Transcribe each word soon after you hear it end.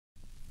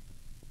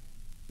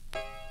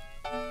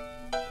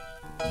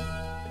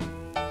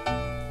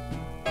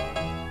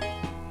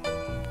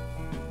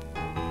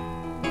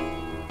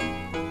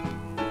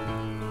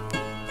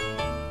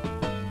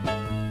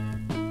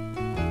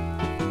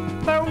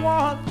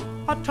was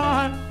a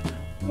time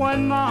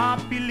when I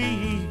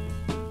believed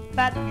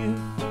that you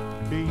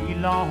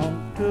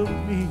belonged to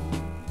me.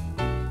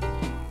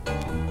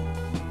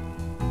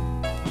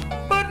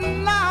 But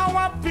now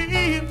I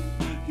feel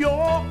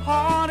your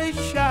heart is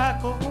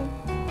shackled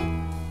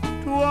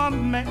to a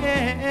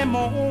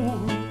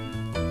memory.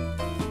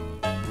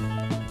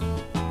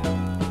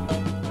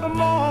 The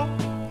more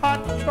I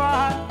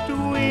try to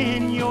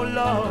win your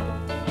love,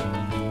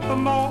 the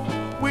more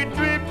we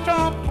drift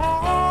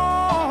apart.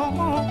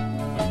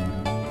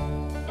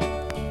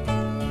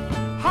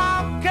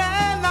 How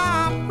can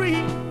I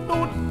free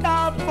your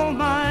doubtful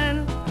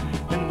mind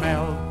and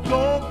melt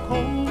your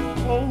cold,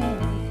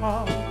 cold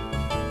heart?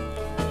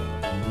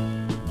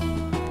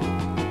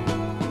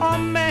 A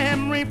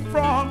memory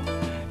from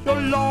your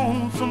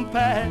lonesome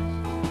past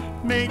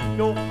make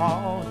your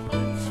heart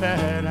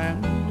sad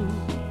and blue.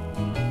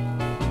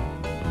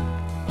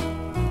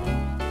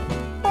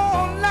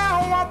 Oh, now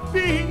I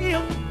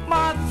feel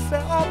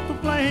myself to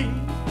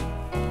blame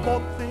for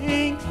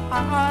things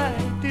I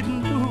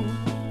didn't do.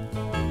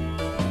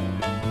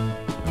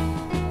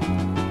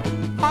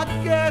 I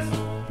guess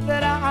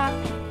that I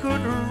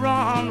could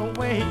run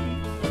away,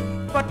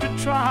 but to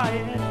try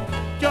it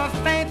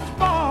just ain't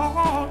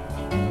smart.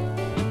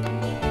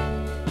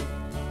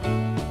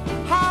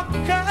 How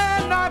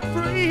can I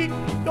free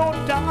your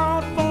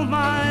doubtful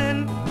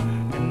mind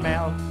and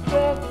melt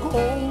your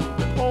cold,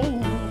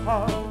 cold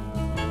heart?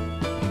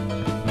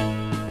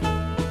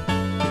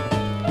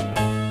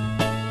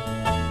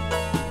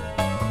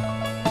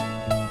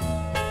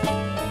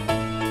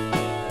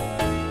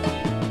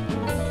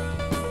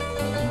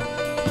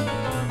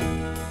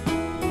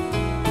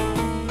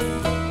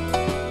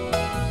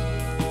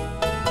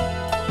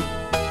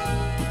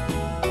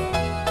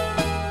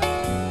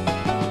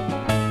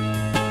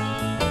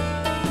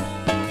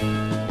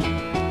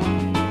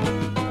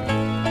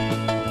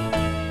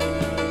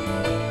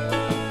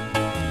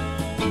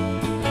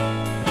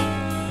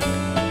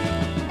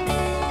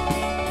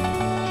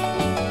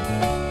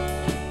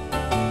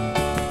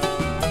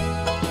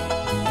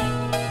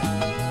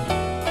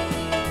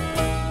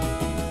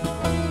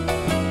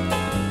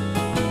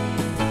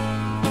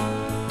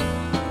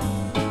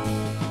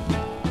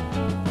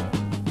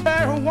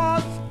 There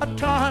was a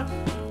time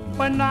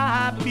when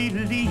I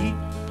believed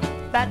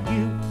that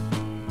you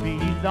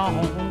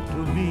belonged to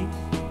me.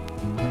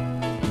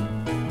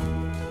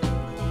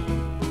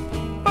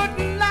 But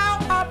now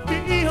I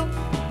feel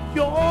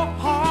your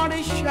heart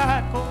is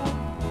shackled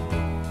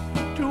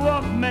to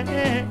a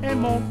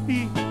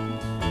memory.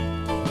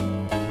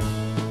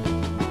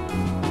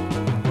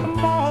 The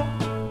more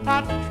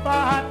I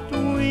try to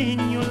win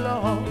your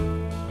love,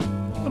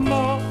 the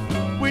more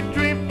we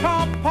drift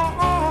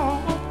apart.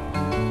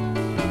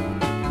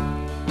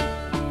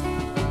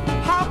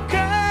 How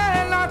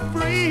can I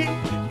free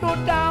your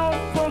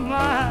doubtful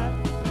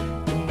mind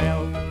and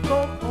melt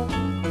your cold,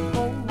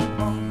 cold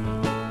heart?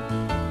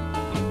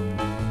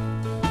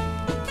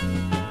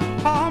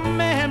 A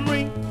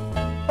memory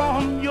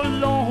from your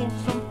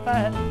lonesome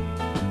past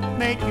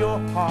make your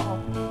heart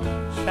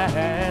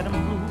sad and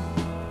blue.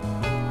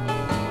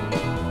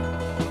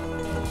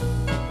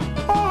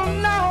 Oh,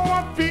 now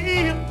I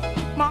feel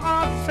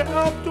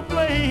myself to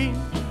blame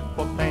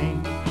for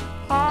things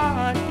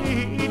I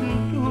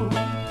didn't do.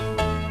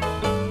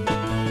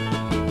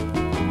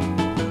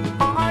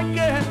 I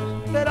guess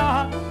that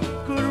I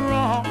could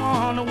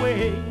run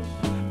away,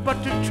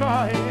 but to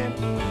try it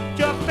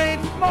just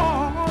ain't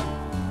smart.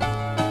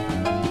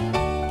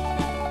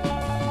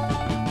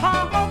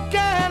 How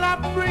can I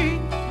free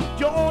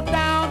your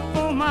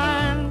doubtful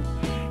mind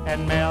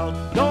and melt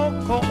your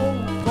cold